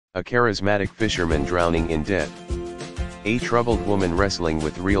A charismatic fisherman drowning in debt. A troubled woman wrestling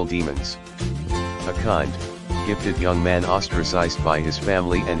with real demons. A kind, gifted young man ostracized by his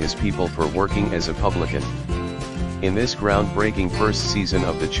family and his people for working as a publican. In this groundbreaking first season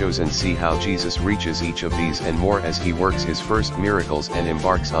of The Chosen, see how Jesus reaches each of these and more as he works his first miracles and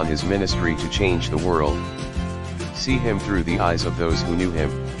embarks on his ministry to change the world. See him through the eyes of those who knew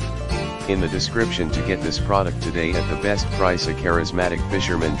him. In the description to get this product today at the best price: a charismatic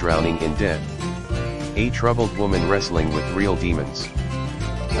fisherman drowning in debt. A troubled woman wrestling with real demons.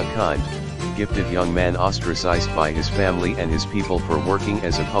 A kind, gifted young man ostracized by his family and his people for working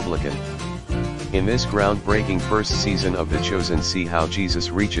as a publican. In this groundbreaking first season of The Chosen, see how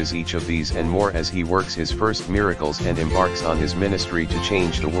Jesus reaches each of these and more as he works his first miracles and embarks on his ministry to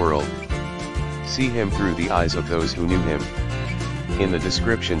change the world. See him through the eyes of those who knew him. In the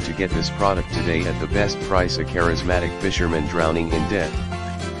description to get this product today at the best price: a charismatic fisherman drowning in debt.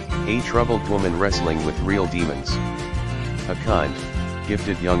 A troubled woman wrestling with real demons. A kind,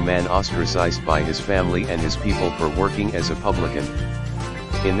 gifted young man ostracized by his family and his people for working as a publican.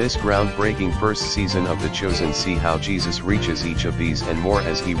 In this groundbreaking first season of The Chosen, see how Jesus reaches each of these and more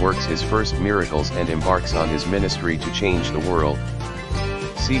as he works his first miracles and embarks on his ministry to change the world.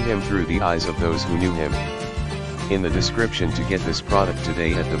 See him through the eyes of those who knew him. In the description to get this product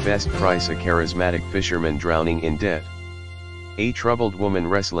today at the best price: a charismatic fisherman drowning in debt. A troubled woman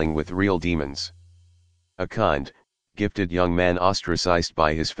wrestling with real demons. A kind, gifted young man ostracized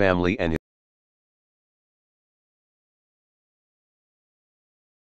by his family and